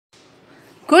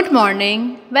Good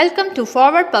morning. Welcome to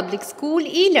Forward Public School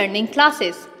e-learning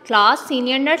classes. Class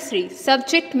Senior Nursery.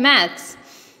 Subject Maths.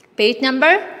 Page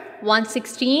number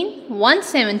 116,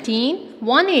 117,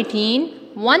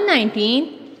 118,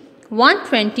 119,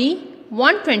 120,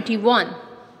 121.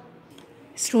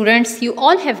 Students, you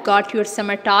all have got your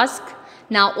summer task.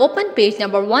 Now open page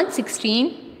number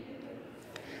 116.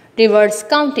 Reverse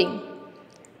counting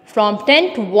from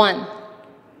 10 to 1.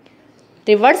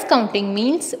 Reverse counting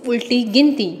means उल्टी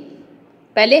गिनती.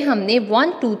 पहले हमने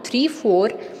 1 2 3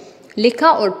 4 लिखा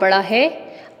और पढ़ा है.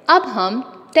 अब हम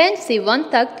 10 से 1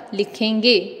 तक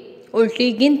लिखेंगे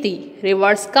उल्टी गिनती,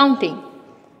 reverse counting.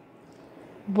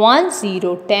 1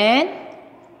 0 10,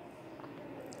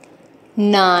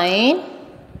 9,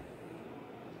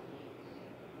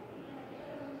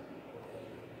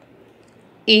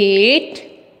 8,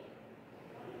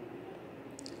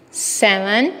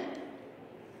 7,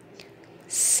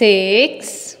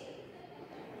 6,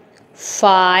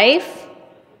 5,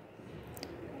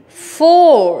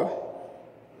 4,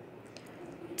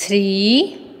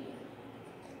 3,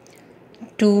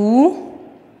 2,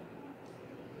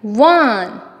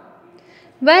 1.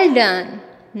 Well done.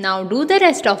 Now do the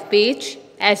rest of page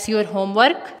as your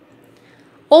homework.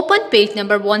 Open page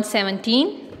number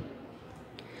 117.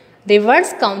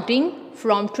 Reverse counting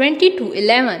from 20 to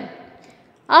 11.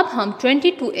 अब हम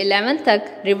 20 to 11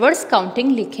 तक रिवर्स काउंटिंग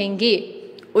लिखेंगे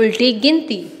उल्टी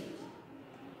गिनती.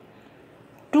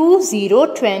 2 0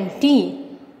 20,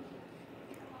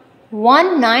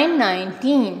 1 9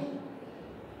 19,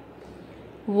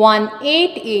 1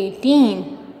 8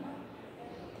 18,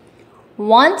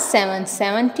 1 7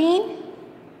 17,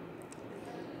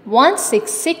 1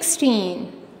 6 16,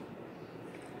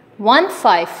 1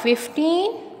 5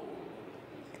 15,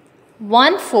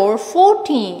 1 4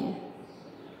 14,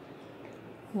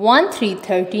 1 3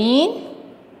 13,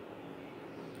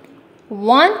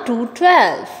 1 2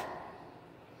 12,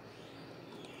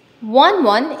 1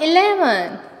 1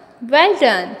 11. Well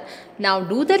done. Now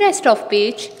do the rest of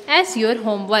page as your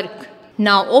homework.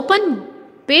 Now open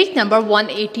page number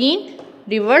 118,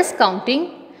 reverse counting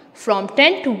from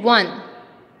 10 to 1.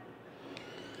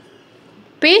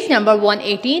 Page number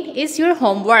 118 is your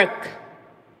homework.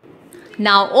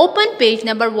 Now open page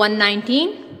number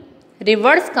 119,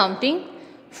 reverse counting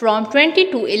from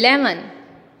 20 to 11.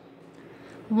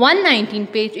 119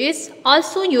 page is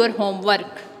also your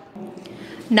homework.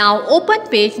 Now open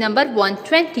page number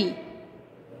 120.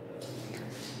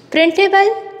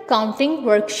 Printable counting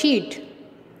worksheet.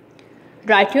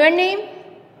 Write your name.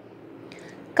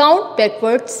 Count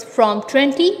backwards from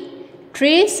 20.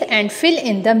 Trace and fill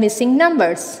in the missing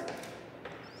numbers.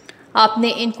 आपने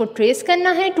इनको trace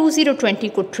करना है, 2020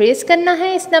 को trace करना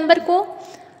है इस number को,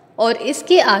 और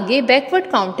इसके आगे बैकवर्ड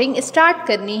काउंटिंग स्टार्ट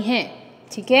करनी है.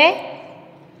 ठीक है.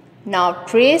 Now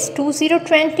trace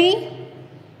 2020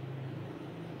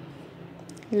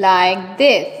 like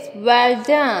this. Well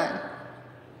done.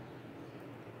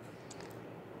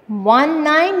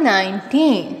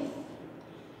 1919,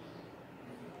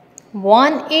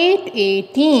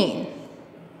 1818,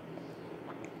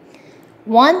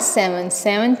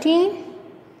 1717,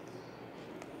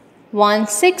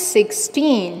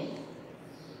 1616,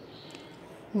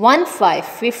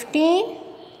 1515,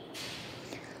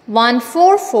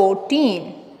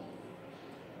 1414,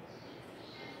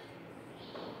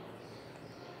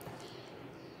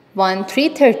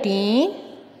 1313,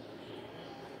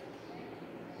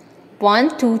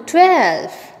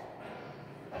 1212,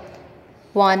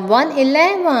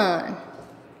 1111,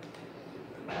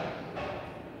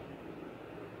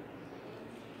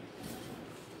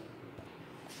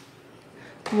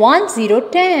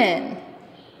 1010,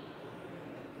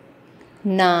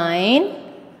 9,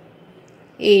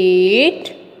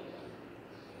 8,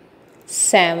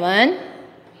 7,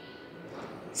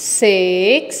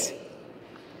 6,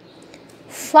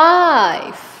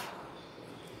 5,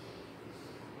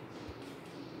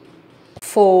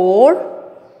 4,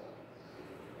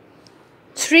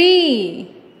 3,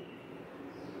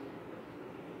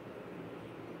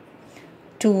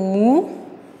 2,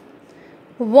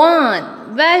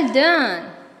 1. Well done.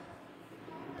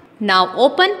 Now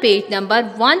open page number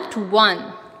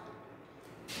 121.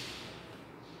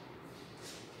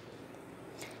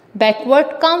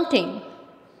 Backward counting.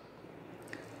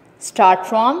 Start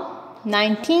from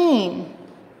 19,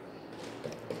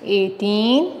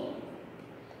 18,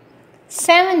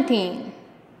 17,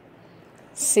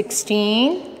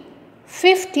 16,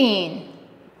 15,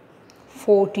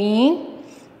 14,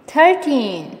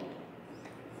 13,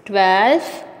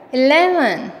 12,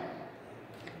 11,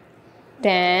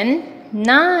 10,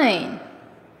 9,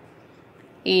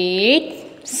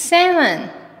 8, 7,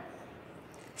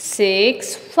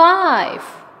 6, 5,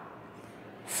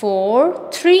 4,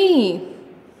 3,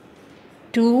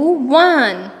 2,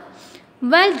 1.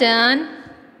 Well done.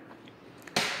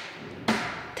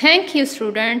 Thank you,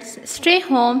 students. Stay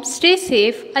home, stay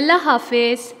safe. Allah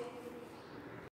Hafiz.